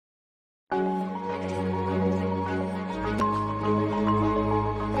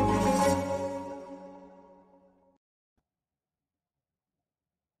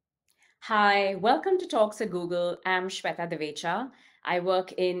Hi, welcome to Talks at Google. I'm Shweta Devecha. I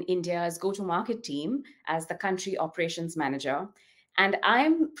work in India's go-to-market team as the country operations manager, and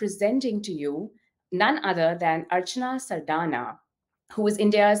I'm presenting to you none other than Archana Sardana, who is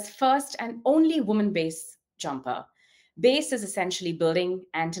India's first and only woman base jumper. Base is essentially building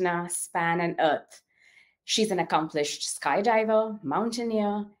antenna, span, and earth. She's an accomplished skydiver,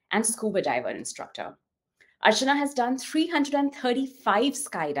 mountaineer, and scuba diver instructor. Archana has done 335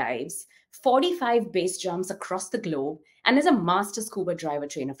 skydives, 45 base jumps across the globe, and is a master scuba driver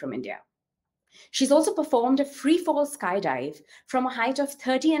trainer from India. She's also performed a free fall skydive from a height of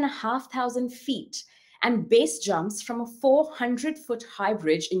 30,500 feet and base jumps from a 400-foot high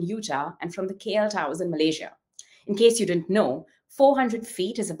bridge in Utah and from the KL Towers in Malaysia. In case you didn't know, 400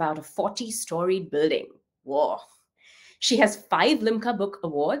 feet is about a 40-storied building. Whoa. She has 5 Limca Book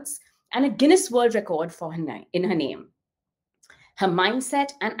Awards and a Guinness World Record in her name. Her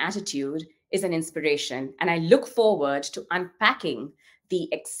mindset and attitude is an inspiration, and I look forward to unpacking the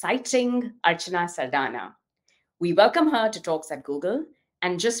exciting Archana Sardana. We welcome her to Talks at Google.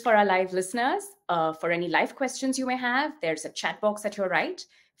 And just for our live listeners, for any live questions you may have, there's a chat box at your right.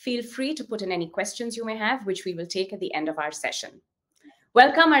 Feel free to put in any questions you may have, which we will take at the end of our session.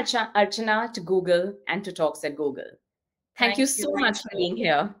 Welcome, Archana, to Google and to Talks at Google. Thank you so much for being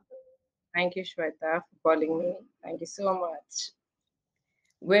here. Thank you, Shweta, for calling me. Thank you so much.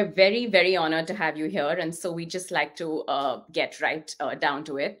 We're very, very honored to have you here. And so we just like to get right down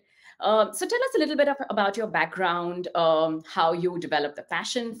to it. So tell us a little bit about your background, how you developed the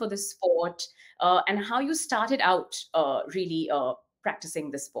passion for the sport, and how you started out really practicing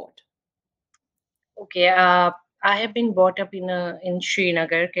the sport. Okay, I have been brought up in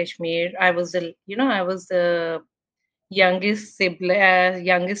Srinagar, Kashmir. I was the youngest sibling,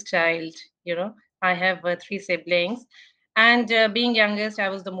 youngest child. I have 3 siblings, and being youngest, I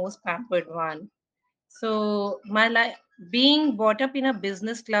was the most pampered one. So my life, being brought up in a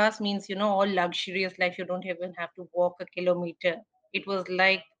business class means all luxurious life. You don't even have to walk a kilometer. It was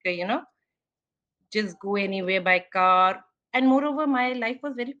like just go anywhere by car. And moreover, my life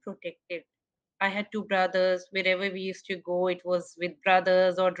was very protected. I had 2 brothers. Wherever we used to go, it was with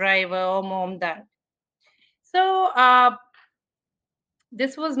brothers or driver or mom, dad. So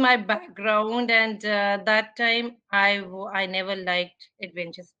this was my background, and that time I never liked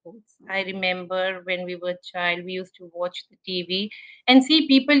adventure sports. I remember when we were child, we used to watch the TV and see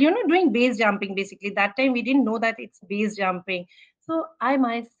people, doing base jumping. Basically, that time we didn't know that it's base jumping. So I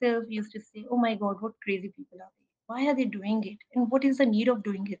myself used to say, "Oh my God, what crazy people are they? Why are they doing it? And what is the need of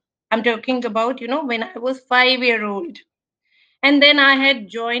doing it?" I'm talking about, when I was 5 year old. And then I had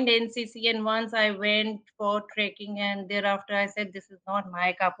joined NCC, and once I went for trekking, and thereafter I said, "This is not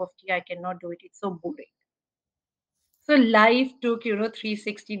my cup of tea. I cannot do it. It's so boring." So life took,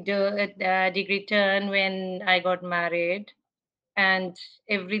 360 degree turn when I got married, and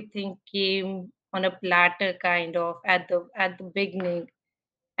everything came on a platter kind of at the beginning.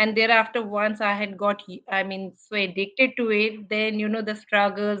 And thereafter, once I had so addicted to it, then the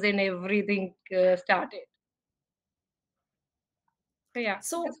struggles and everything started. So yeah,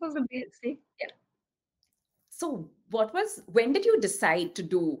 So, this was the basic. Yeah. when did you decide to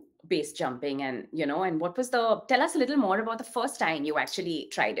do base jumping, and and what was tell us a little more about the first time you actually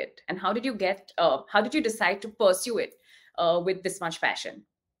tried it, and how did you decide to pursue it with this much passion?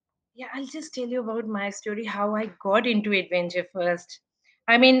 Yeah, I'll just tell you about my story, how I got into adventure first.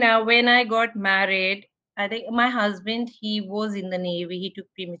 When I got married, I think my husband, he was in the Navy. He took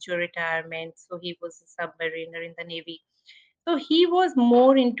premature retirement, so he was a submariner in the Navy. So he was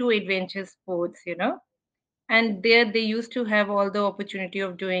more into adventure sports, and there they used to have all the opportunity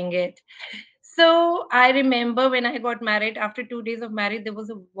of doing it. So I remember when I got married, after 2 days of marriage, there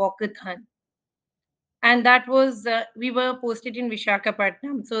was a walkathon, and that was we were posted in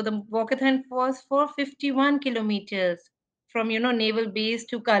Vishakhapatnam. So the walkathon was for 51 kilometers from naval base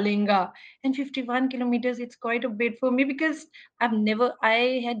to Kalinga, and 51 kilometers, it's quite a bit for me because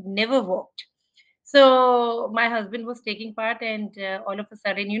I had never walked. So my husband was taking part, and all of a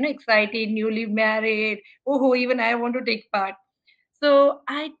sudden, excited, newly married. Oh, even I want to take part. So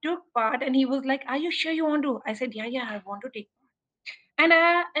I took part, and he was like, "Are you sure you want to?" I said, "Yeah, yeah, I want to take part."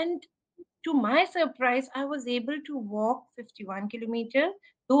 And to my surprise, I was able to walk 51 kilometers,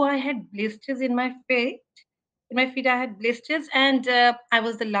 though I had blisters in my feet. In my feet, I had blisters, and I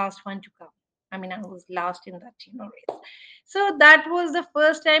was the last one to come. I was last in that race. So that was the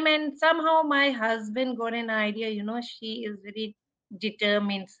first time, and somehow my husband got an idea. She is very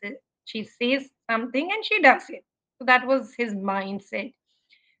determined. She says something, and she does it. So that was his mindset.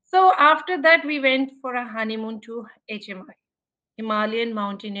 So after that, we went for a honeymoon to HMI. Himalayan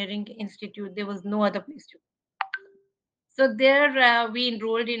Mountaineering Institute. There was no other place to. So there we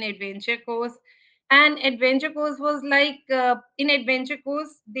enrolled in adventure course, and adventure course was like in adventure course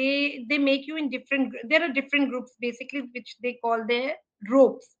they make you in different. There are different groups basically which they call their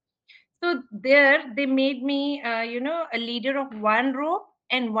ropes. So there they made me a leader of one rope,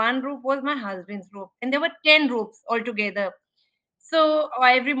 and one rope was my husband's rope, and there were 10 ropes altogether. So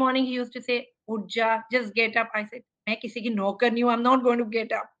every morning he used to say, "Ujja, just get up." I said, "मैं किसी की नौकर नहीं हूँ. I'm not going to get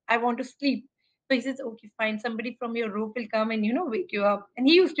up. I want to sleep." So he says, "Okay, fine. Somebody from your rope will come and wake you up." And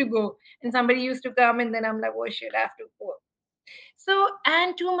he used to go, and somebody used to come, and then I'm like, "Oh shit, I have to go." So,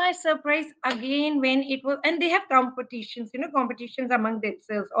 and to my surprise, again when it was, and they have competitions, competitions among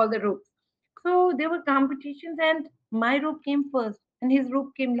themselves, all the ropes. So there were competitions, and my rope came first, and his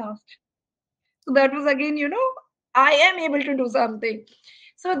rope came last. So that was again, I am able to do something.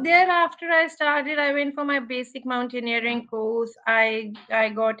 So thereafter I started, I went for my basic mountaineering course. I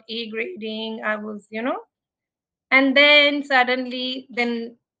got A grading. I was, and then suddenly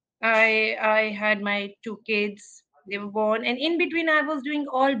then I had my two kids. They were born, and in between I was doing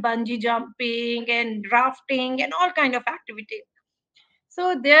all bungee jumping and rafting and all kind of activities.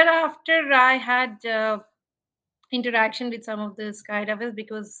 So thereafter I had interaction with some of the skydivers,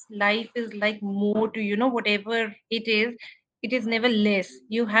 because life is like more to whatever it is never less.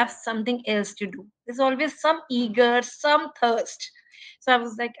 You have something else to do. There's always some eager, some thirst. So I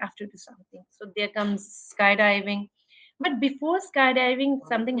was like, I have to do something. So there comes skydiving. But before skydiving,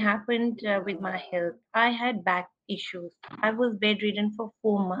 something happened with my health. I had back issues. I was bedridden for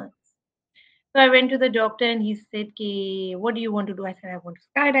 4 months. So I went to the doctor and he said, "Ki, what do you want to do?" I said, "I want to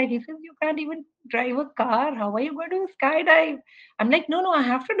skydive." He says, "You can't even drive a car. How are you going to skydive?" I'm like, "No, no, I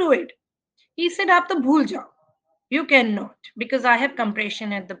have to do it." He said, "Aap to bhool jao. You cannot, because I have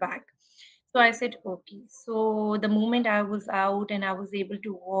compression at the back." So I said, "Okay." So the moment I was out and I was able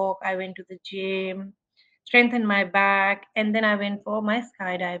to walk, I went to the gym, strengthened my back, and then I went for my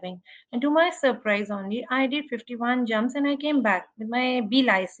skydiving. And to my surprise only, I did 51 jumps and I came back with my B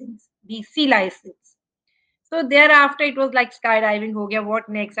license, BC license. So thereafter, it was like skydiving. Ho gaya. What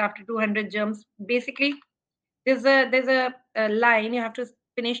next after 200 jumps? Basically, there's a line. You have to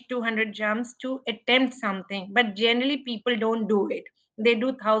finish 200 jumps to attempt something. But generally, people don't do it. They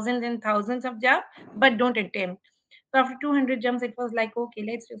do thousands and thousands of jumps, but don't attempt. So after 200 jumps, it was like, okay,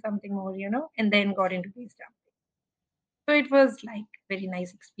 let's do something more, and then got into base jumping. So it was like very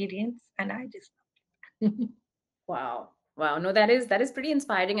nice experience, and I just loved it. Wow. Wow. No, that is pretty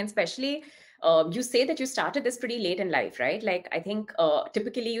inspiring. And especially, you say that you started this pretty late in life, right? Like, I think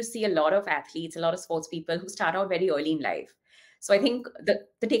typically you see a lot of athletes, a lot of sports people who start out very early in life. So I think the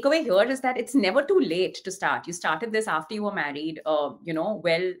takeaway here is that it's never too late to start. You started this after you were married,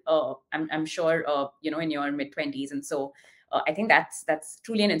 I'm sure, in your mid 20s. And so I think that's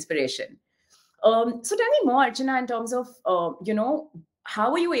truly an inspiration. So tell me more, Archana, in terms of,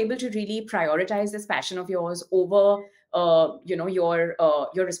 how are you able to really prioritize this passion of yours over,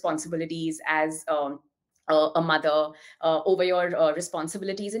 your responsibilities as a mother, over your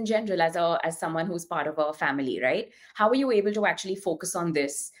responsibilities in general as someone who's part of a family, right? How are you able to actually focus on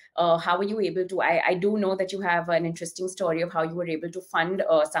this? How are you able to? I do know that you have an interesting story of how you were able to fund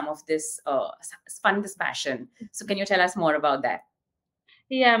some of this, fund this passion. So can you tell us more about that?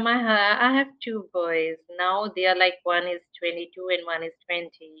 Yeah, I have two boys. Now they are like, one is 22 and one is 20.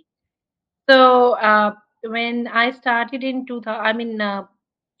 So when I started in 2000,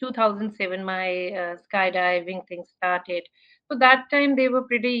 2007, my skydiving thing started. So that time they were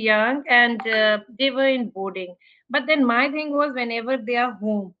pretty young, and they were in boarding. But then my thing was, whenever they are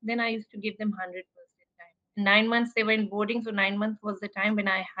home, then I used to give them 100% time. 9 months they were in boarding, so 9 months was the time when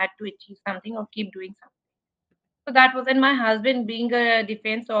I had to achieve something or keep doing something. So that was, and my husband being a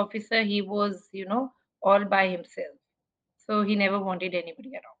defense officer, he was, all by himself. So he never wanted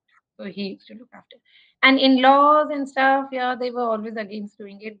anybody around. So he used to look after. And in-laws and stuff, yeah, they were always against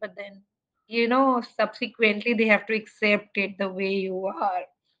doing it. But then, subsequently they have to accept it the way you are.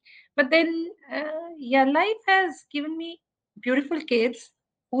 But then, yeah, life has given me beautiful kids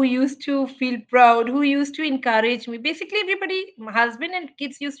who used to feel proud, who used to encourage me. Basically, everybody, my husband and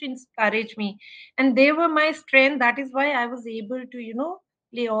kids used to encourage me. And they were my strength. That is why I was able to,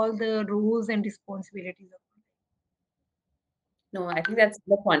 play all the roles and responsibilities of my No, I think that's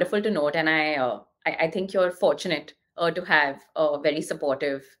wonderful to note, and I think you're fortunate to have a very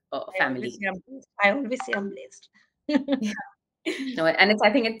supportive life. I always family. say I'm blessed. I always say I'm blessed. Yeah. No, and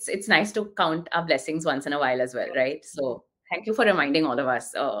I think it's nice to count our blessings once in a while as well, right? So thank you for reminding all of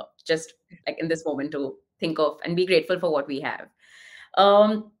us, just like in this moment, to think of and be grateful for what we have.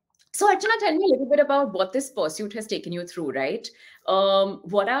 Um, So, Archana, tell me a little bit about what this pursuit has taken you through, right?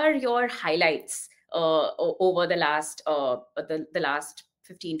 What are your highlights over the last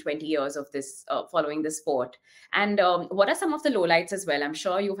 15, 20 years of this following the sport? And what are some of the lowlights as well? I'm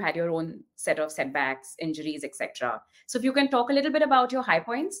sure you've had your own set of setbacks, injuries, etc. So, if you can talk a little bit about your high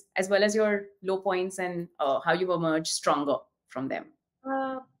points as well as your low points and how you emerged stronger from them.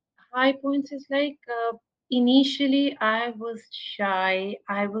 Uh, High points is like initially I was shy.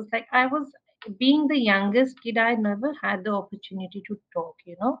 I was being the youngest kid. I never had the opportunity to talk.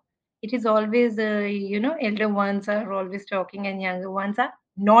 It is always elder ones are always talking and younger ones are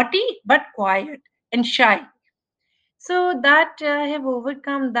naughty but quiet and shy. So that I have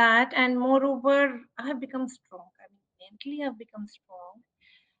overcome that, and moreover, I have become strong. I mean, mentally, I've become strong.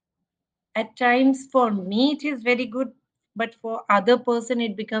 At times, for me, it is very good, but for other person,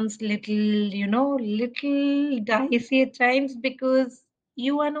 it becomes little dicey at times because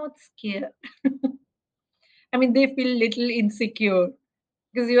you are not scared. I mean, they feel little insecure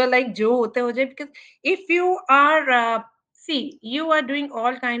because you are like jo hote ho jaye. Because if you are see, you are doing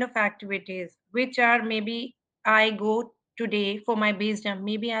all kind of activities which are maybe I go today for my base jump,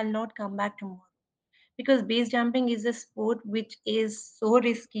 maybe I'll not come back tomorrow because base jumping is a sport which is so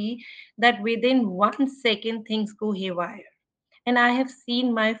risky that within 1 second things go haywire. And I have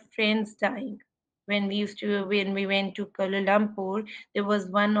seen my friends dying. When we went to Kuala Lumpur, there was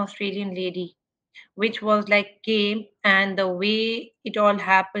one Australian lady which was like came, and the way it all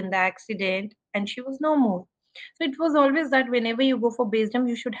happened, the accident, and she was no more. So it was always that whenever you go for base jump,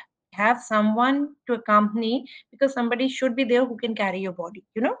 you should have someone to accompany because somebody should be there who can carry your body.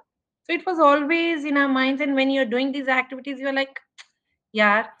 So it was always in our minds, and when you're doing these activities, you're like,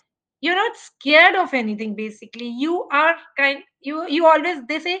 yeah, you're not scared of anything. Basically, you are you always,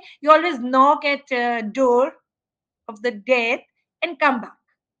 they say, you always knock at door of the death and come back.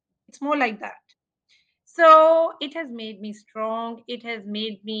 It's more like that. So it has made me strong. It has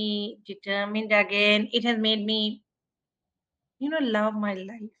made me determined again. It has made me, love my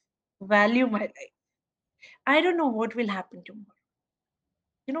life, value my life. I don't know what will happen tomorrow.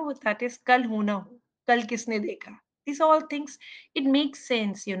 You know what that is? Kal ho na ho. Kal kisne dekha. These all things, it makes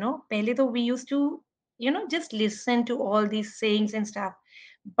sense. Pehle to we used to, just listen to all these sayings and stuff.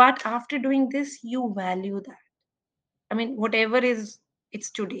 But after doing this, you value that. I mean, whatever is,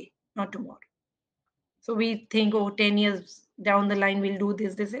 it's today, not tomorrow. So we think, oh, 10 years down the line, we'll do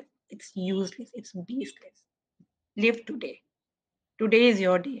this, this. It's useless. It's baseless. Live today. Today is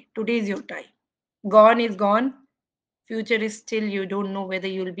your day. Today is your time. Gone is gone. Future is still, you don't know whether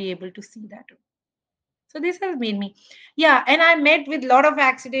you'll be able to see that. So this has made me, yeah. And I met with a lot of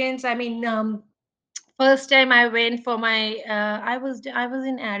accidents. I mean, first time I went for my, I was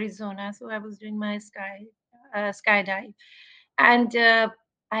in Arizona, so I was doing my skydive, and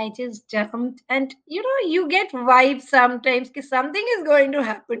I just jumped, and you get vibes sometimes because something is going to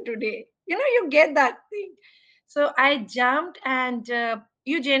happen today. You get that thing. So I jumped, and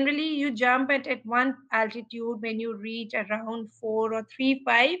you jump at one altitude. When you reach around 4 or 3,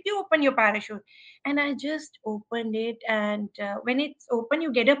 5, you open your parachute, and I just opened it, and when it's open,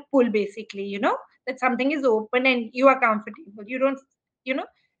 you get a pull basically. That something is open and you are comfortable. You don't, you know,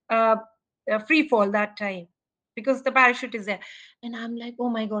 uh, free fall that time because the parachute is there. And I'm like, oh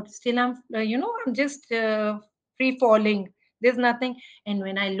my God, still I'm just free falling. There's nothing. And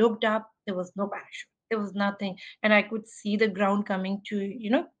when I looked up, there was no parachute. There was nothing. And I could see the ground coming to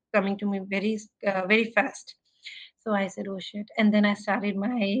me very fast. So I said, oh shit. And then I started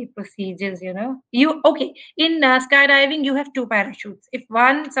my procedures. Okay, in skydiving, you have two parachutes. If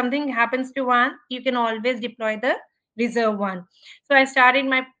something happens to one, you can always deploy the reserve one. So I started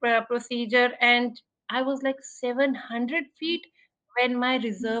my procedure, and I was like 700 feet when my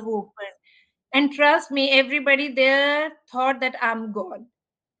reserve opened. And trust me, everybody there thought that I'm gone.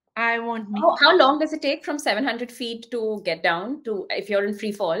 I won't make it. How long does it take from 700 feet to get down to if you're in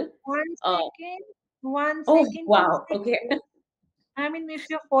free fall? One Uh, second, one oh, second, two wow. Okay. seconds. I mean, if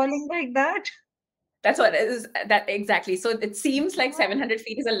you're falling like that, That's what it is. That exactly. So it seems like 700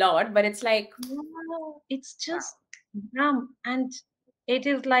 feet is a lot, but it's like, no, it's wow. just numb. And it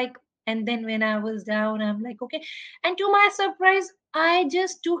is like, and then when I was down, I'm like, okay. And to my surprise, I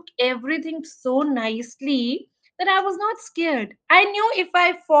just took everything so nicely that I was not scared. I knew if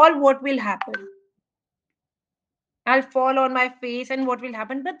I fall, what will happen. I'll fall on my face and what will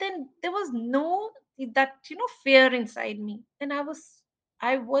happen. But then there was no that fear inside me. And I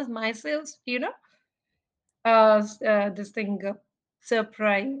was myself, this thing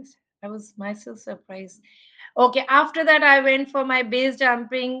surprised. I was myself surprised. Okay, after that, I went for my base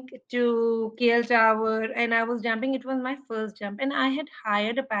jumping to KL Tower and I was jumping. It was my first jump, and I had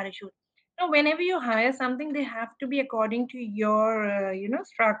hired a parachute. Now, whenever you hire something, they have to be according to your,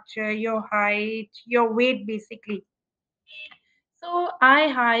 structure, your height, your weight, basically. So I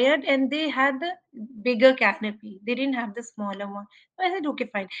hired, and they had the bigger canopy. They didn't have the smaller one. So I said, okay,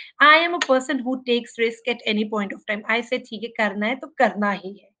 fine. I am a person who takes risk at any point of time. I said, ठीक है करना है तो करना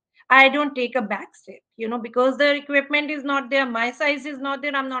ही है. I don't take a back step, because the equipment is not there, my size is not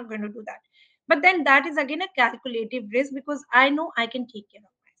there. I'm not going to do that. But then that is again a calculative risk because I know I can take care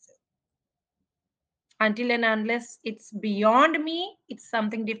of myself until and unless it's beyond me, it's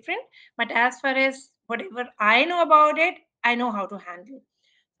something different. But as far as whatever I know about it, I know how to handle it.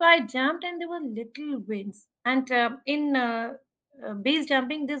 So I jumped, and there were little winds. And in base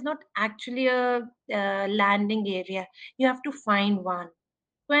jumping, there's not actually a landing area. You have to find one.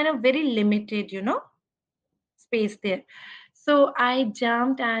 So in a very limited, space there. So I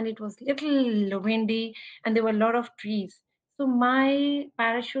jumped, and it was little windy, and there were a lot of trees. So my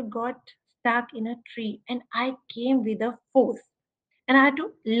parachute got stuck in a tree, and I came with a force. And I had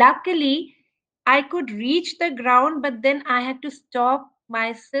to, luckily, I could reach the ground, but then I had to stop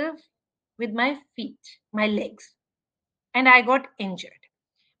myself with my feet, my legs, and I got injured.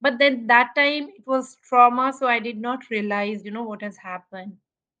 But then that time it was trauma, so I did not realize, what has happened.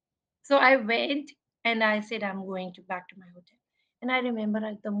 So I went and I said, I'm going to back to my hotel. And I remember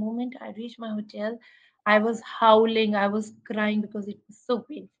at the moment I reached my hotel, I was howling, I was crying because it was so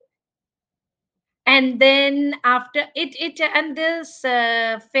painful. And then after it and this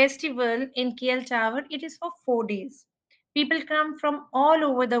festival in KL Tower, it is for 4 days. People come from all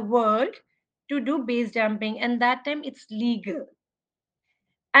over the world to do base jumping, and that time it's legal.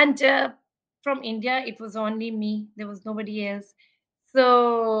 And from India, it was only me. There was nobody else.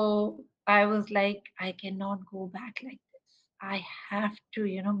 So I was like, I cannot go back like this. I have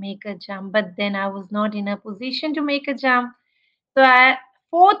to, make a jump. But then I was not in a position to make a jump. So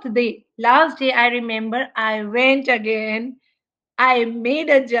fourth day, last day, I remember I went again. I made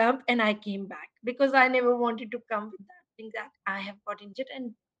a jump and I came back because I never wanted to come with that thing that I have got injured,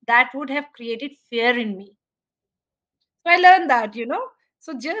 and that would have created fear in me. So I learned that,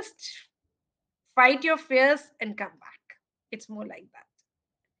 So just fight your fears and come back. It's more like that.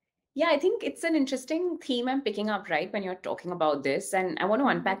 Yeah, I think it's an interesting theme I'm picking up, right, when you're talking about this. And I want to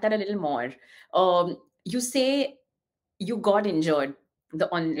Mhm. unpack that a little more. You say you got injured Yeah.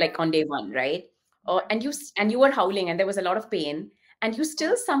 on day one, right? Yeah. And you were howling and there was a lot of pain, and you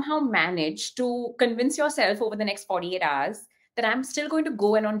still somehow managed to convince yourself over the next 48 hours that I'm still going to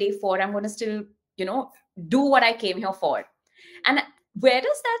go, and on day 4 I'm going to still, you know, do what I came here for. And where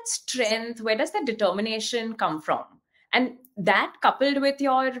does that strength, where does that determination come from? And that coupled with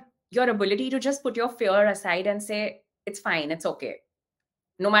your ability to just put your fear aside and say it's fine, it's okay,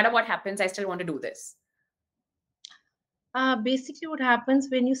 no matter what happens, I still want to do this. Basically, what happens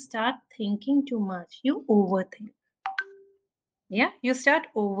when you start thinking too much, you overthink. Yeah, you start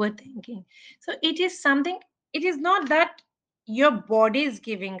overthinking. So it is something, it is not that your body is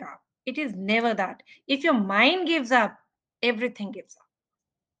giving up. It is never that. If your mind gives up, everything gives up.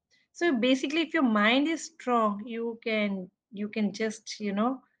 So basically, if your mind is strong, you can just,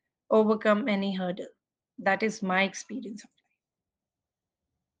 overcome any hurdle. That is my experience of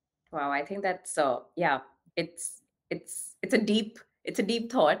Wow, I think that's yeah, it's it's a deep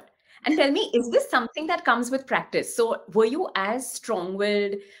thought. And tell me, is this something that comes with practice? So were you as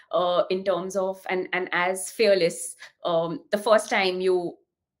strong-willed in terms of and as fearless the first time you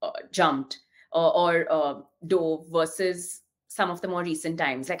jumped or dove versus some of the more recent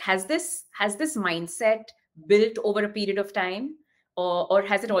times? Like has this mindset built over a period of time, or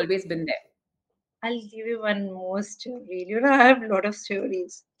has it life. always been there? I'll give you one more story. I have a lot of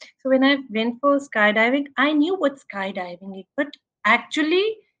stories. So when I went for skydiving, I knew what skydiving is, but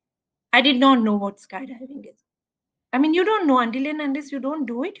actually, I did not know what skydiving is. I mean, you don't know until and unless you don't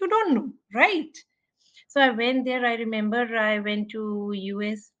do it, you don't know, right? So I went there. I remember I went to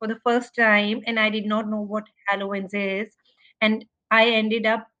US for the first time, and I did not know what Halloween is, and I ended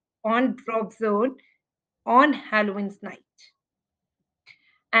up on drop zone on Halloween's night.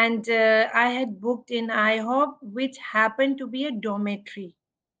 And I had booked in IHOP, which happened to be a dormitory.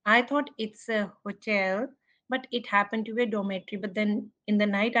 I thought it's a hotel, but it happened to be a dormitory. But then in the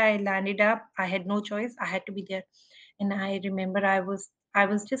night I landed up, I had no choice. I had to be there. And I remember I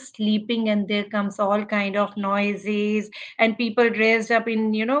was just sleeping, and there comes all kind of noises and people dressed up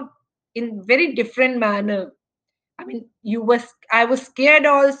in, in very different manner. I mean, I was scared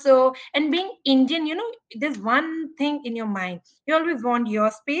also. And being Indian, there's one thing in your mind. You always want your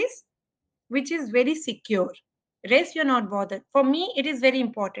space, which is very secure. Rest, you're not bothered. For me, it is very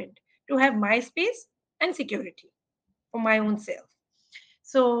important to have my space and security for my own self.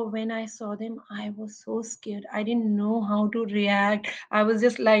 So when I saw them, I was so scared. I didn't know how to react. I was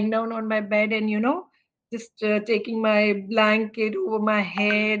just lying down on my bed and, just taking my blanket over my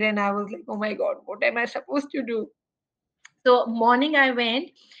head. And I was like, oh my God, what am I supposed to do? So morning I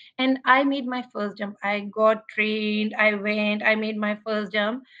went and I made my first jump. I got trained. I went. I made my first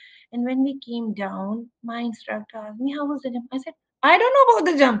jump. And when we came down, my instructor asked me, how was the jump? I said, I don't know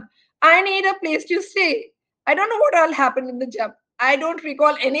about the jump. I need a place to stay. I don't know what all happened in the jump. I don't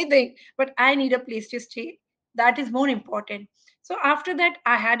recall anything, but I need a place to stay. That is more important. So after that,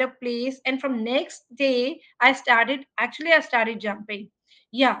 I had a place, and from next day, I started jumping.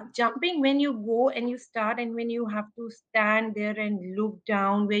 Yeah, jumping when you go and you start, and when you have to stand there and look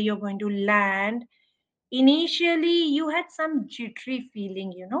down where you're going to land. Initially, you had some jittery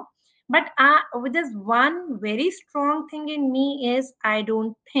feeling, but with this one very strong thing in me is I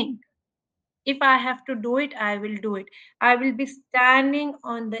don't think. If I have to do it, I will do it. I will be standing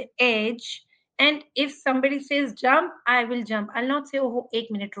on the edge, and if somebody says jump, I will jump. I'll not say, oh,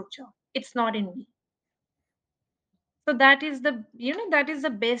 8 minute ruk jao. It's not in me. So that is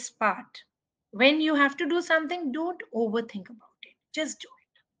the best part. When you have to do something, don't overthink about it. Just do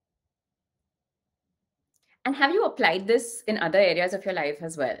And have you applied this in other areas of your life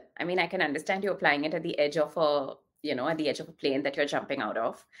as well? I mean, I can understand you applying it at the edge of at the edge of a plane that you're jumping out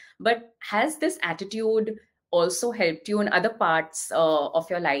of. But has this attitude also helped you in other parts of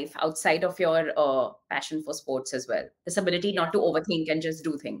your life outside of your passion for sports as well? This ability it. not to overthink and just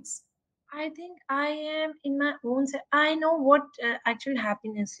do things. I think I am in my own self. I know what actual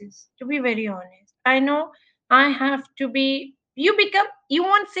happiness is, to be very honest. I know I have to be, you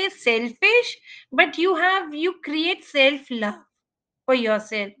won't say selfish, but you create self love for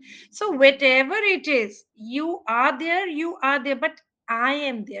yourself. So, whatever it is, you are there, but I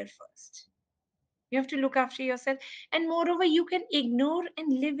am there first. You have to look after yourself. And moreover, you can ignore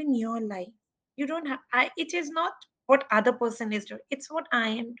and live in your life. You don't have, it is not what other person is doing, it's what I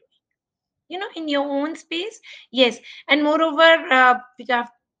am doing, in your own space. Yes. And moreover, which I've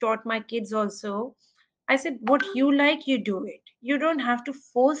taught my kids also, I said, what you like, you do it. You don't have to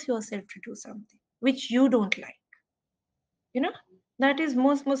force yourself to do something which you don't like, you know that is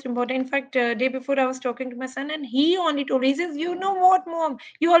most important. In fact, day before I was talking to my son, and he only told, he says, you know what, mom,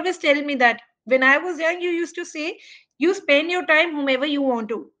 you always tell me that when I was young, you used to say, you spend your time whomever you want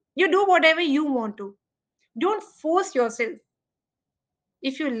to, you do whatever you want to, don't force yourself.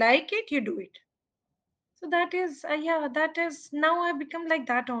 If you like it, you do it. So that is, yeah, that is, now I've become like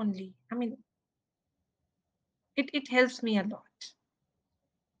that only. I mean, it helps me a lot.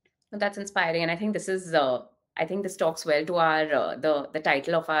 No, that's inspiring, and I think this talks well to our the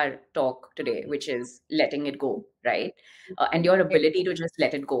title of our talk today, which is letting it go, right? And your Yes. ability to just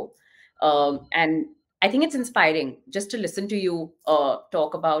let it go. And I think it's inspiring just to listen to you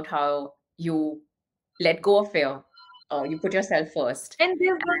talk about how you let go of fear, you put yourself first. And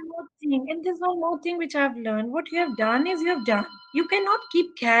there's one more thing which I've learned. What you have done is you have done. You cannot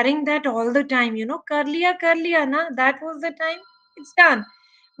keep carrying that all the time. Kar liya na, that was the time. It's done.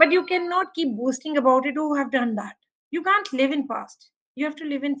 But you cannot keep boasting about it. Oh, I've done that. You can't live in past. You have to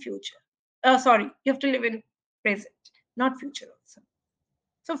live in future. Sorry, you have to live in present, not future also.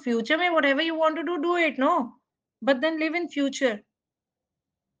 So future may whatever you want to do it. No, but then live in future.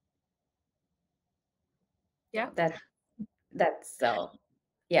 Yeah. That that's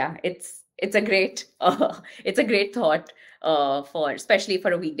yeah, it's a great it's a great thought for especially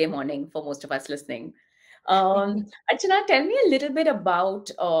for a weekday morning for most of us listening. Archana, tell me a little bit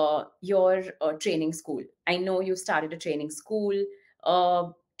about your training school. I know you started a training school.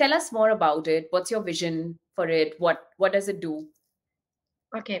 Tell us more about it. What's your vision for it? What does it do?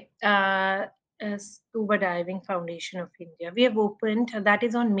 Okay. Scuba Diving Foundation of India. We have opened, that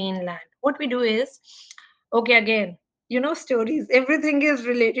is on mainland. What we do is, okay, again, stories. Everything is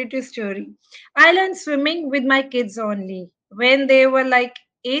related to story. I learned swimming with my kids only. When they were like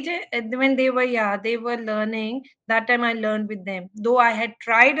eight, when they were, yeah, they were learning. That time I learned with them. Though I had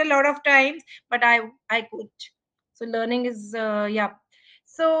tried a lot of times, but I could. So learning is, yeah.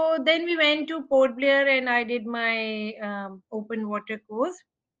 So then we went to Port Blair and I did my open water course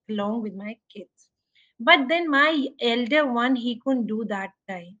along with my kids. But then my elder one, he couldn't do that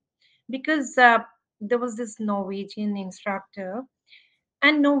time because there was this Norwegian instructor,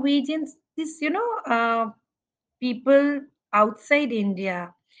 and Norwegians, people outside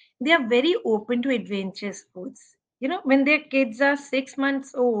India, they are very open to adventure sports. When their kids are 6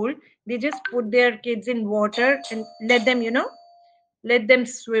 months old, they just put their kids in water and let them, Let them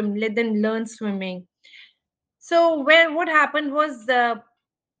swim, let them learn swimming. So where what happened was,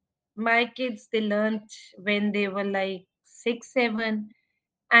 my kids, they learned when they were like 6 7.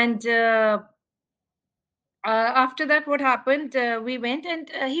 And after that, what happened, we went, and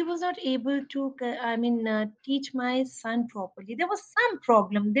he was not able to teach my son properly. There was some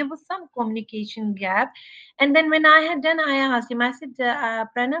problem, there was some communication gap. And then when I had done, I asked him, I said,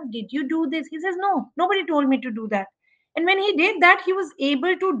 Pranav, did you do this? He says, no, nobody told me to do that. And when he did that, he was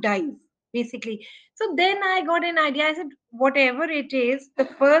able to dive, basically. So then I got an idea. I said, whatever it is, the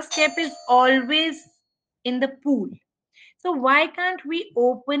first step is always in the pool. So why can't we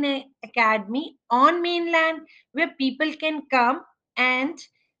open an academy on mainland where people can come and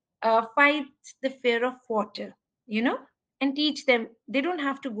fight the fear of water, you know, and teach them. They don't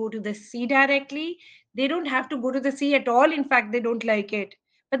have to go to the sea directly. They don't have to go to the sea at all. In fact, they don't like it.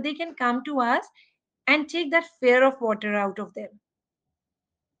 But they can come to us and take that fear of water out of them.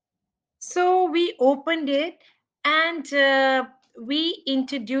 So we opened it, and we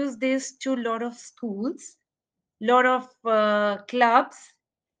introduced this to a lot of schools, lot of clubs.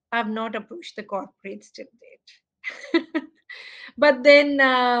 I've not approached the corporates till date. But then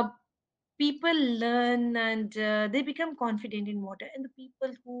people learn, and they become confident in water. And the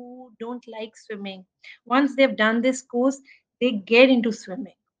people who don't like swimming, once they've done this course, they get into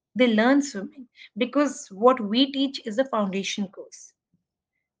swimming. They learn swimming because what we teach is a foundation course.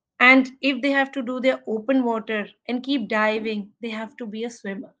 And if they have to do their open water and keep diving, they have to be a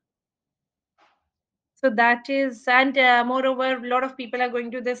swimmer. So that is, and moreover, a lot of people are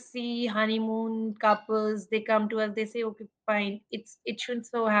going to the sea, honeymoon couples. They come to us. They say, "Okay, fine. It shouldn't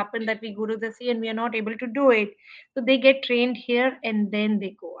so happen that we go to the sea and we are not able to do it." So they get trained here, and then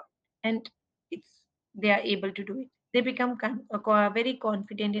they go out, and it's they are able to do it. They become very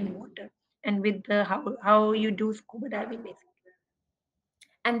confident in water, and with the how you do scuba diving, basically.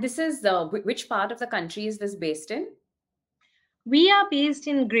 And this is which part of the country is this based in? We are based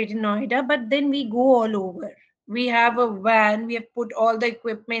in Greater Noida, but then we go all over. We have a van, we have put all the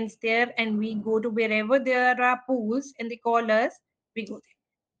equipments there, and we go to wherever there are pools and they call us, we go there.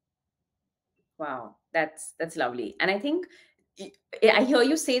 Wow, that's lovely. And I think y- I hear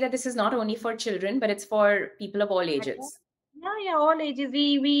you say that this is not only for children, but it's for people of all ages. Yeah, yeah, all ages.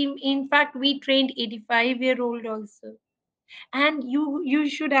 We in fact we trained 85-year-old also. And you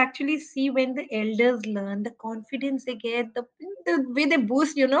should actually see when the elders learn, the confidence they get, the way they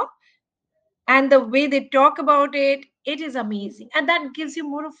boost, and the way they talk about it, it is amazing. And that gives you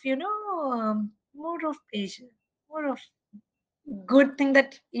more of, more of patience, more of good thing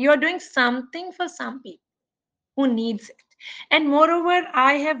that you're doing something for some people who needs it. And moreover,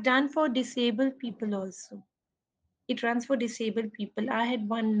 I have done for disabled people also. It runs for disabled people. I had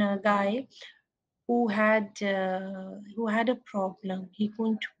one guy who had a problem. He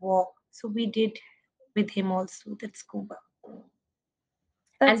couldn't walk, so we did with him also that scuba.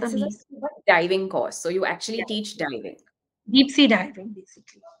 And That's this is a amazing. scuba diving course. So you actually Yeah. teach diving. Deep sea diving,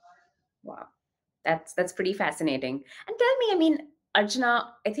 basically. Wow. That's pretty fascinating. And tell me, I mean,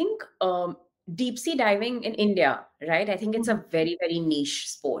 Archana, I think deep sea diving in India, right? I think it's a Mhm. very, very niche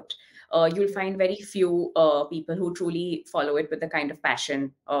sport. You'll find very few people who truly follow it with the kind of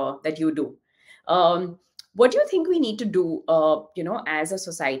passion that you do. Um, what do you think we need to do, as a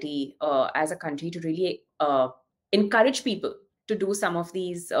society, as a country, to really encourage people to do some of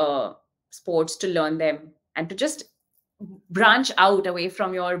these sports, to learn them, and to just branch out away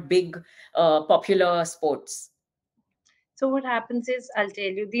from your big popular sports? So what happens is, I'll tell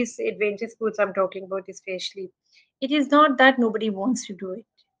you, these adventure sports I'm talking about, especially, it is not that nobody wants to do it.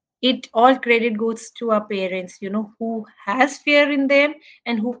 It all credit goes to our parents, who has fear in them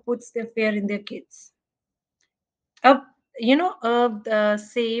and who puts their fear in their kids. uh,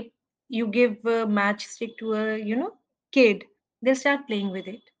 Say you give a matchstick to a kid, they'll start playing with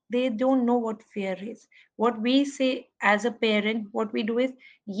it. They don't know what fear is. What we say as a parent, what we do is,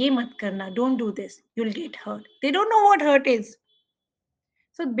 ye mat karna, don't do this, you'll get hurt. They don't know what hurt is.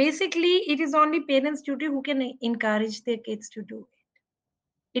 So basically it is only parents duty who can encourage their kids to do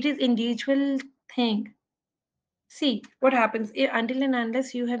it. It is individual thing. See what happens, until and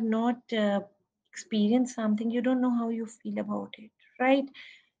unless you have not experienced something, you don't know how you feel about it, right?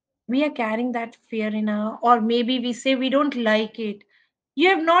 We are carrying that fear in our, or maybe we say we don't like it. You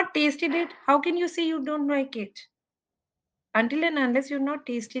have not tasted it, how can you say you don't like it? Until and unless you've not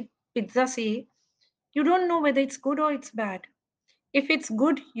tasted pizza, say, you don't know whether it's good or it's bad. If it's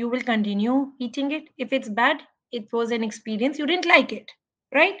good, you will continue eating it. If it's bad, it was an experience, you didn't like it,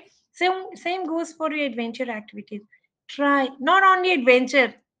 right? Same goes for your adventure activities. Try not only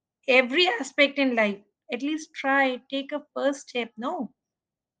adventure, every aspect in life. At least try, take a first step. No,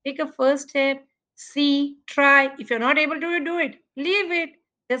 take a first step, see, try. If you're not able to do it, leave it.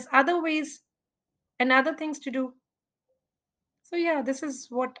 There's other ways and other things to do. So yeah, this is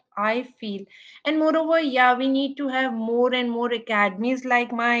what I feel. And moreover, yeah, we need to have more and more academies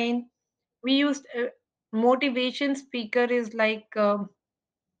like mine. We used motivation speaker is like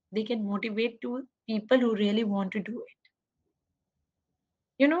they can motivate to people who really want to do it.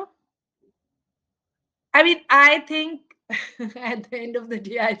 You know, I mean, I think at the end of the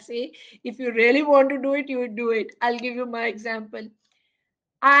day, I say if you really want to do it, you would do it. I'll give you my example.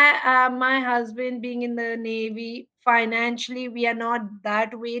 My husband being in the Navy, financially, we are not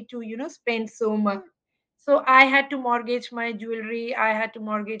that way to, spend so much. So I had to mortgage my jewelry, I had to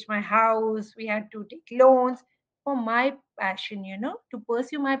mortgage my house, we had to take loans for my passion, to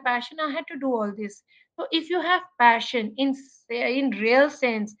pursue my passion. I had to do all this. So if you have passion in real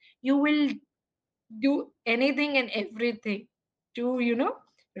sense, you will do anything and everything to,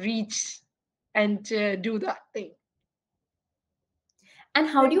 reach and do that thing. And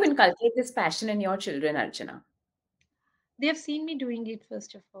how do you inculcate this passion in your children, Archana? They've seen me doing it,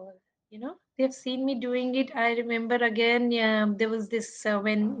 first of all. They've seen me doing it. I remember again, there was this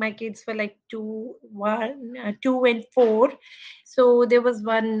when my kids were like 2 and 4. So there was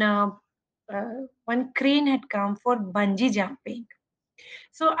one crane had come for bungee jumping.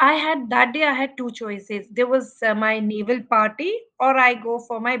 So I had that day I had two choices. There was my naval party, or I go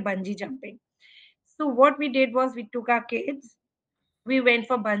for my bungee jumping. So what we did was we took our kids, we went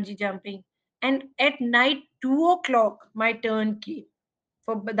for bungee jumping, and at night 2 o'clock my turn came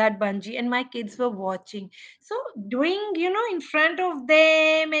for that bungee, and my kids were watching. So doing, in front of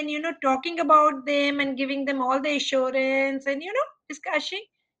them, and talking about them and giving them all the assurance, and discussing,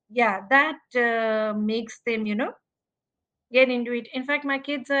 yeah, that makes them, get into it. In fact, my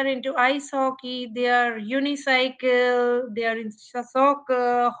kids are into ice hockey, they are unicycle, they are in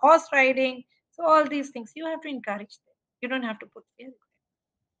soccer, horse riding. So all these things you have to encourage them. You don't have to put fear.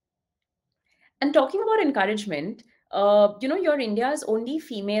 And talking about encouragement, you're India's only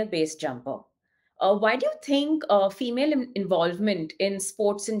female-based jumper. Why do you think female involvement in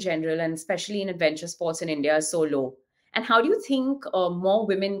sports in general, and especially in adventure sports in India, is so low? And how do you think more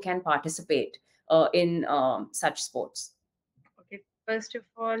women can participate in such sports? Okay, first of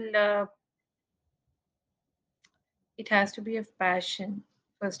all, it has to be a passion,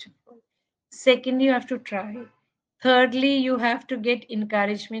 first of all. Secondly, you have to try. Thirdly, you have to get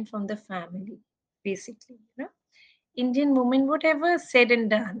encouragement from the family, basically. Indian women, whatever said and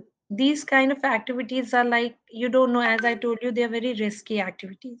done, these kind of activities are like, you don't know, as I told you, they are very risky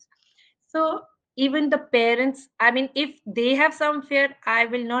activities. So even the parents, I mean, if they have some fear, I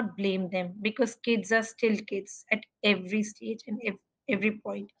will not blame them, because kids are still kids at every stage and every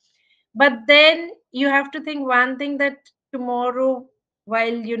point. But then you have to think one thing, that tomorrow,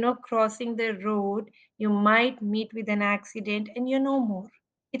 while crossing the road, you might meet with an accident, and more.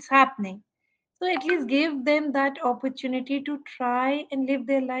 It's happening. So at least give them that opportunity to try and live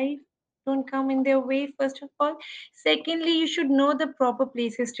their life. Don't come in their way, first of all. Secondly, you should know the proper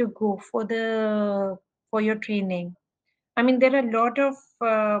places to go for your training. I mean, there are a lot of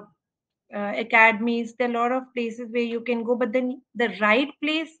academies, there are a lot of places where you can go, but then the right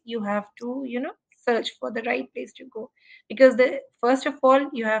place, you have to, search for the right place to go. Because the first of all,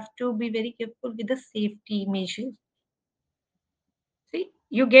 you have to be very careful with the safety measures. See,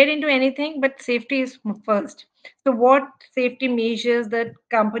 you get into anything, but safety is first. So, what safety measures that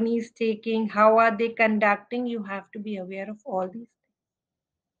company is taking? How are they conducting? You have to be aware of all these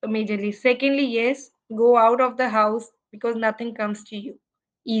things. So, majorly. Secondly, yes, go out of the house, because nothing comes to you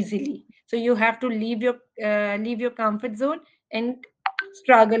easily. So, you have to leave your comfort zone and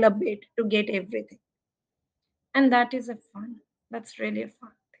struggle a bit to get everything. And that is a fun. That's really a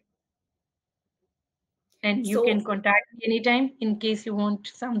fun. And you So, can contact me anytime in case you want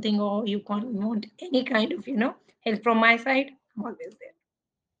something, or you want any kind of help from my side. I'm always there.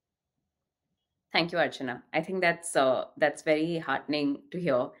 thank you, Archana. I think that's very heartening to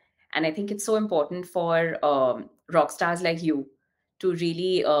hear, and I think it's so important for rock stars like you to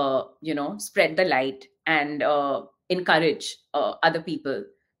really, spread the light and encourage other people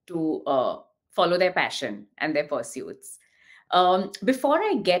to follow their passion and their pursuits. Before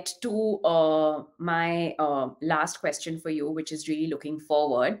I get to my last question for you, which is really looking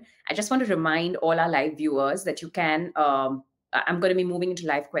forward, I just want to remind all our live viewers that you can. I'm going to be moving into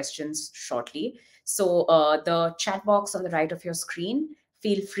live questions shortly. So, the chat box on the right of your screen,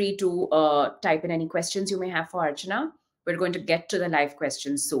 feel free to type in any questions you may have for Archana. We're going to get to the live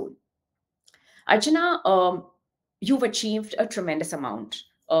questions soon. Archana, you've achieved a tremendous amount.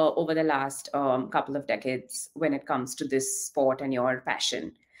 over the last couple of decades when it comes to this sport and your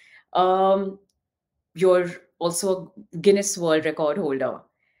passion. Um, you're also a Guinness World Record holder.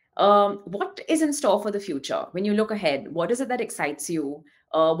 What is in store for the future? When you look ahead, what is it that excites you?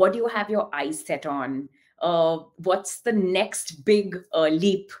 What do you have your eyes set on? What's the next big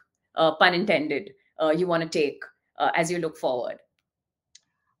leap, pun intended, you want to take as you look forward?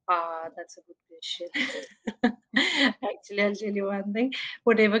 That's a good question. Actually, I'll tell you one thing.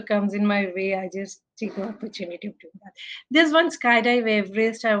 Whatever comes in my way, I just take the opportunity of doing that. There's one skydive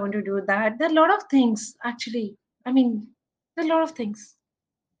Everest. I want to do that. There are a lot of things, actually. I mean, there are a lot of things.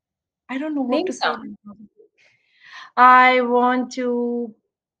 I don't know what Name to say. some. I want to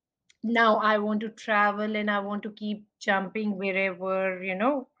now I want to travel and I want to keep jumping wherever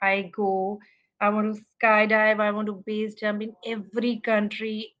I go. I want to skydive. I want to base jump in every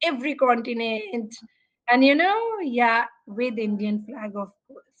country, every continent, and yeah, with Indian flag, of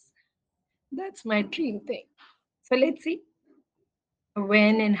course. That's my dream thing. So let's see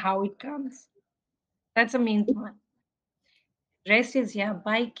when and how it comes. That's the main one. Rest is, yeah,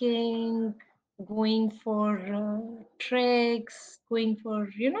 biking, going for treks, going for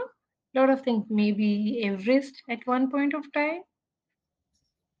a lot of things. Maybe Everest at one point of time.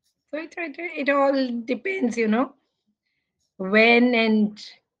 So it all depends, when and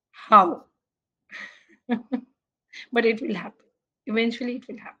how. But it will happen. Eventually, it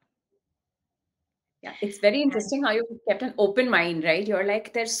will happen. Yeah, it's very And, interesting how you kept an open mind, right? You're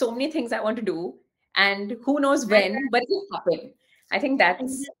like, there's so many things I want to do, and who knows and, when, but it will happen. I think and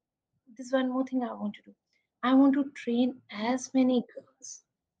that's there's one more thing I want to do. I want to train as many girls,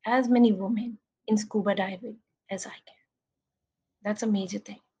 as many women in scuba diving as I can. That's a major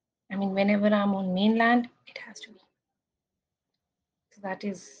thing. I mean, whenever I'm on mainland, it has to be. So that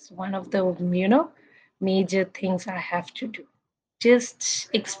is one of the, major things I have to do. Just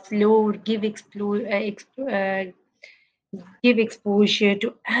explore, give exposure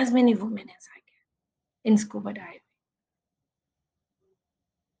to as many women as I can in scuba diving.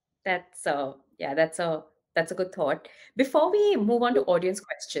 yeah, that's a good thought. Before we move on to audience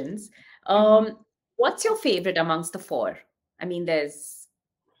questions, Mhm. what's your favorite amongst the four? I mean, there's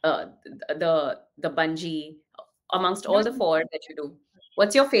the bungee amongst Yeah. all the four that you do.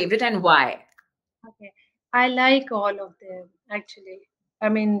 What's your favorite and why? Okay. I like all of them actually. I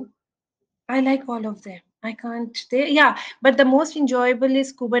mean, I like all of them. I can't. Yeah, but the most enjoyable is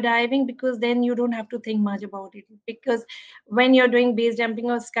scuba diving because then you don't have to think much about it. Because when you're doing base jumping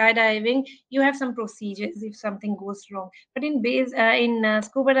or skydiving, you have some procedures if something goes wrong. But in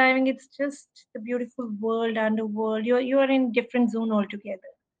scuba diving, it's just the beautiful world, underworld. You are in different zone altogether.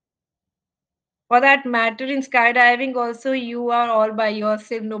 For that matter, in skydiving, also you are all by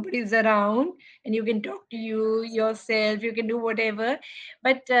yourself. Nobody's around, and you can talk to you yourself. You can do whatever.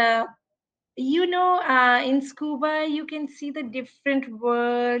 But in scuba you can see the different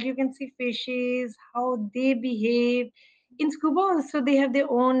world, you can see fishes, how they behave. In scuba also they have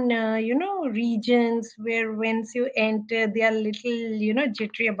their own regions where once you enter they are little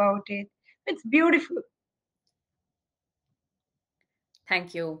jittery about it. It's beautiful.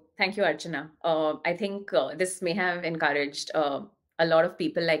 Thank you, Archana. I think this may have encouraged a lot of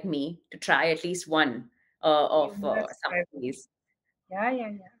people like me to try at least one You of must some try. of these. Yeah,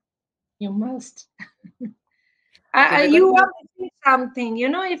 you must. Okay, we're going You to are missing something.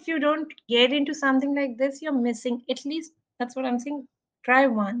 If you don't get into something like this, you're missing. At least that's what I'm saying. Try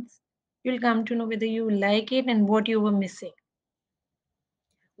once. You'll come to know whether you like it and what you were missing.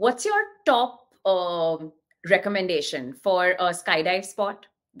 What's your top recommendation for a skydive spot?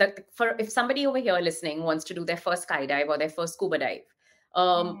 That for if somebody over here listening wants to do their first skydive or their first scuba dive,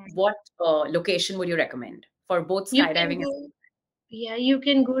 Mm. what location would you recommend for both You can skydiving and go, yeah, you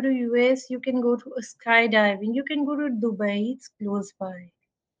can go to US, you can go to skydiving, you can go to Dubai, it's close by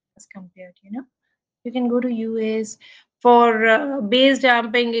as compared. You can go to US. For base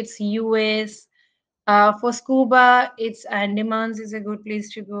jumping, it's US. For scuba, it's Andamans is a good place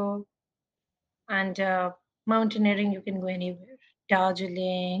to go. And mountaineering, you can go anywhere.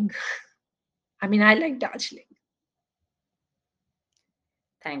 Darjeeling. I mean, I like Darjeeling.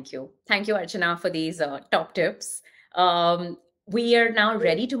 Thank you, Archana, for these top tips. We are now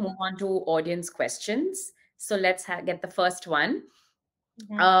ready to move on to audience questions. So let's get the first one.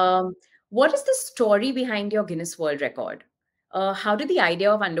 Mhm. Um, what is the story behind your Guinness World Record? How did the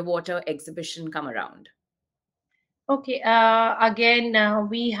idea of underwater exhibition come around? Okay, again,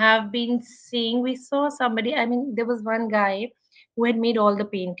 we saw somebody, I mean, there was one guy who had made all the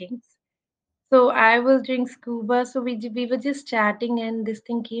paintings. So I was doing scuba, so we were just chatting, and this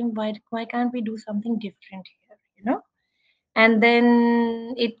thing came, why can't we do something different here? and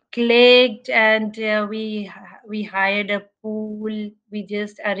then it clicked, and we hired a pool. We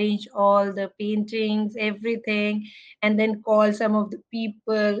just arranged all the paintings, everything, and then called some of the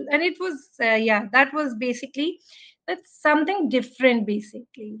people, and it was yeah, that was basically, that's something different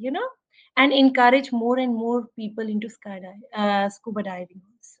basically, and encourage more and more people into scuba diving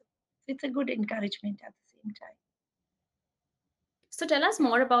also. It's a good encouragement at the same time. So tell us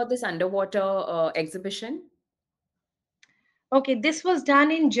more about this underwater exhibition. Okay, this was done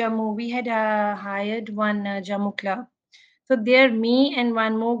in Jammu. We had hired one Jammu club. So there, me and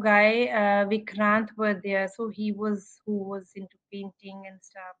one more guy, Vikrant, were there. So he was who was into painting and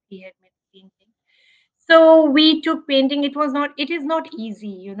stuff. He had made painting. So we took painting. It was not. It is not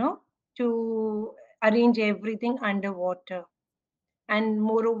easy, to arrange everything underwater, and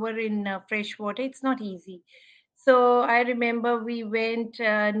moreover in fresh water it's not easy. So I remember we went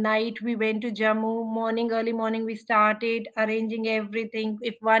night, we went to Jammu. Morning, early morning, we started arranging everything.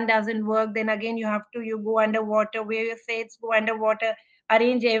 If one doesn't work, then again you go underwater, where your sets, go underwater,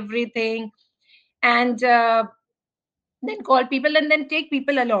 arrange everything, and then call people and then take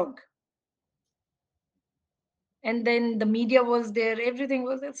people along. And then the media was there, everything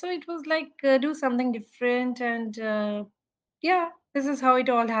was there, so it was like do something different, and yeah, this is how it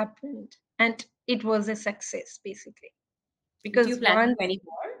all happened, and it was a success basically, Do you because plan to do once. any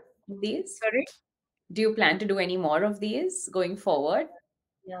more of these? Sorry. Do you plan to do any more of these going forward?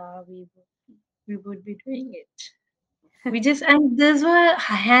 Yeah, we would be doing it. We just, and those were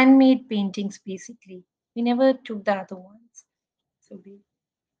handmade paintings basically. We never took the other ones. So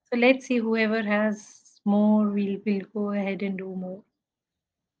let's see, whoever has more, will go ahead and do more.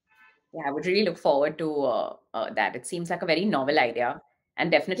 Yeah, I would really look forward to that. It seems like a very novel idea and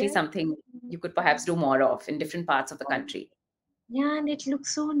definitely Yeah. something you could perhaps do more of in different parts of the Um, country. yeah, and it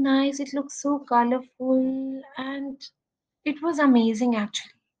looks so nice. It looks so colorful, and it was amazing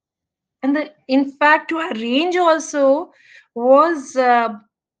actually. And in fact, to arrange also was uh,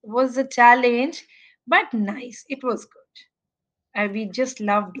 was a challenge, but nice. It was good. We just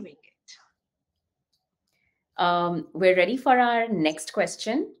love doing it. We're ready for our next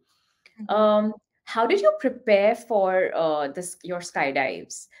question. Mhm. Um, how did you prepare for this your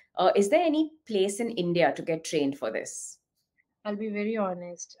skydives? Is there any place in India to get trained for this? I'll be very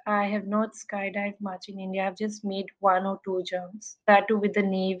honest. I have not skydived much in India. I've just made one or two jumps. That too with the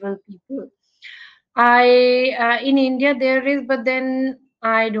naval people. I in India there is, but then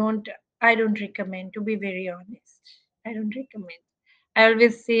I don't recommend, to be very honest. I don't recommend. I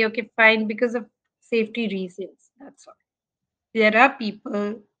always say okay, fine, because of safety reasons. That's all. There are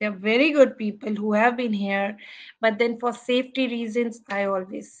people, there are very good people who have been here, but then for safety reasons, I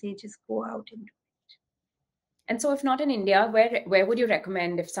always say just go out and do And so, if not in India, where would you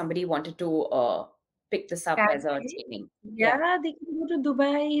recommend if somebody wanted to pick this up as a skydiving. training? Yeah. Yeah, they can go to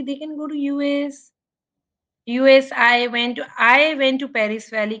Dubai, they can go to US. US, I went to Paris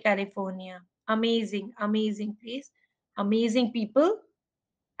Valley, California. Amazing, amazing place, amazing people.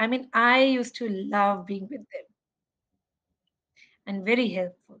 I mean, I used to love being with them, and very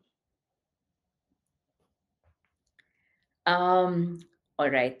helpful. Um, all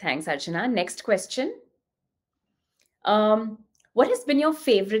right. Thanks, Archana. Next question. Um, what has been your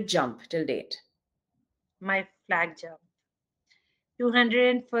favorite jump till date? My flag jump.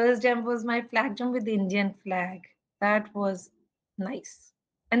 201st jump was my flag jump with the Indian flag. That was nice.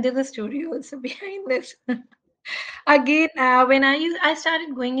 And there's a story also behind this. Again, when I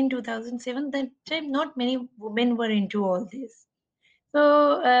started going in 2007, that time not many women were into all this.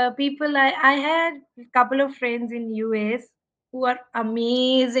 So I had a couple of friends in US who are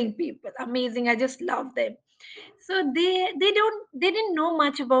amazing people, amazing. I just love them. So they didn't know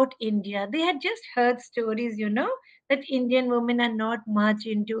much about India. They had just heard stories, that Indian women are not much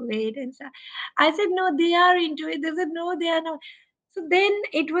into it and stuff. I said no, they are into it. They said no, they are not. So then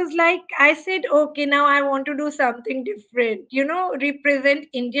it was like I said, okay, now I want to do something different, represent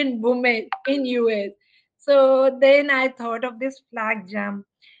Indian women in US. So then I thought of this flag jump.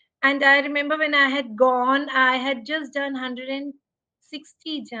 And I remember when I had gone, I had just done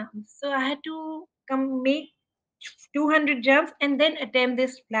 160 jumps. So I had to come make 200 jumps and then attempt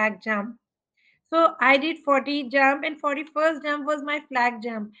this flag jump. So I did 40 jump, and 41st jump was my flag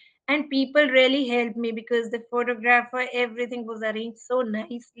jump. And people really helped me because the photographer, everything was arranged so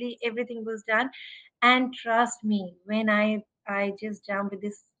nicely, everything was done. And trust me, when I just jumped with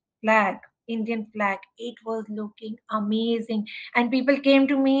this flag, Indian flag, it was looking amazing. And people came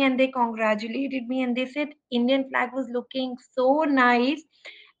to me and they congratulated me and they said Indian flag was looking so nice.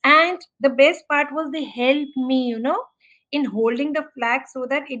 And the best part was they helped me, in holding the flag so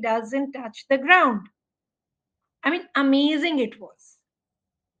that it doesn't touch the ground. I mean, amazing it was.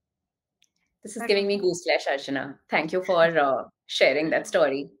 This is That giving was me gooseflesh, Archana. Thank you for sharing that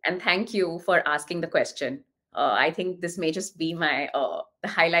story, and thank you for asking the question. I think this may just be my the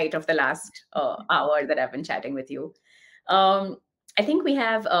highlight of the last hour that I've been chatting with you. Um, I think we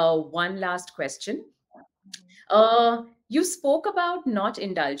have one last question. You spoke about not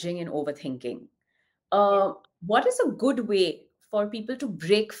indulging in overthinking. yes. What is a good way for people to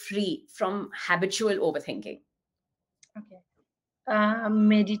break free from habitual overthinking? Okay.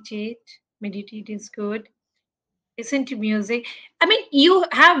 Meditate. Meditate is good. Listen to music. I mean, you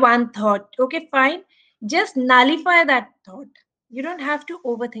have one thought. Okay, fine. Just nullify that thought. You don't have to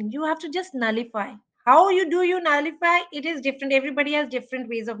overthink. You have to just nullify. How you nullify? It is different. Everybody has different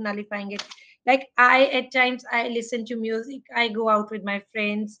ways of nullifying it. Like I, at times, I listen to music. I go out with my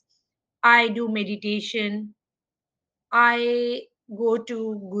friends. I do meditation. I go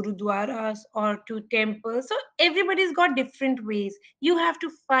to gurudwaras or to temples. So everybody's got different ways. You have to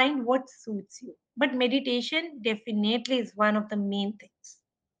find what suits you. But meditation definitely is one of the main things.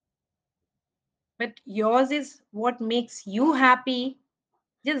 But yours is what makes you happy.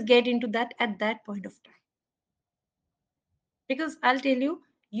 Just get into that at that point of time. Because I'll tell you,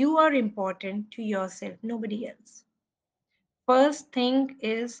 you are important to yourself, nobody else. First thing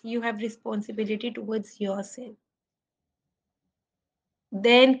is you have responsibility towards yourself.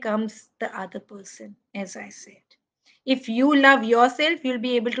 Then comes the other person, as I said. If you love yourself, you'll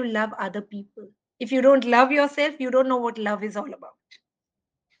be able to love other people. If you don't love yourself, you don't know what love is all about.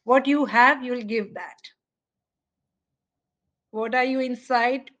 What you have, you'll give that. What are you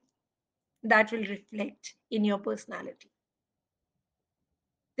inside? That will reflect in your personality.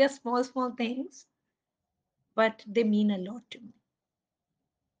 They're small, small things, but they mean a lot to me.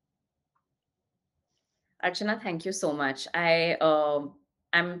 Archana, thank you so much.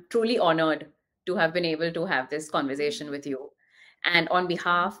 I'm truly honored to have been able to have this conversation with you. And on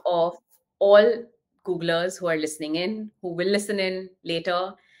behalf of all Googlers who are listening in, who will listen in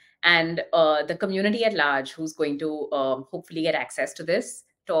later, and the community at large who's going to hopefully get access to this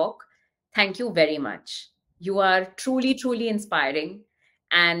talk, thank you very much. You are truly, truly inspiring.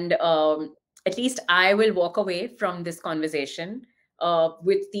 And at least I will walk away from this conversation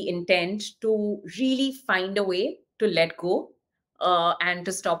with the intent to really find a way to let go and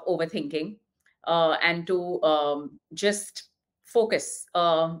to stop overthinking and to just focus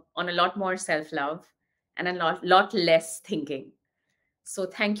on a lot more self love and a lot less thinking. So,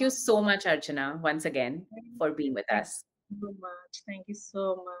 thank you so much, Archana, once again Thank for being you. with Thank us. you so much. Thank you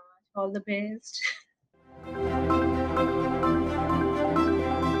so much. All the best.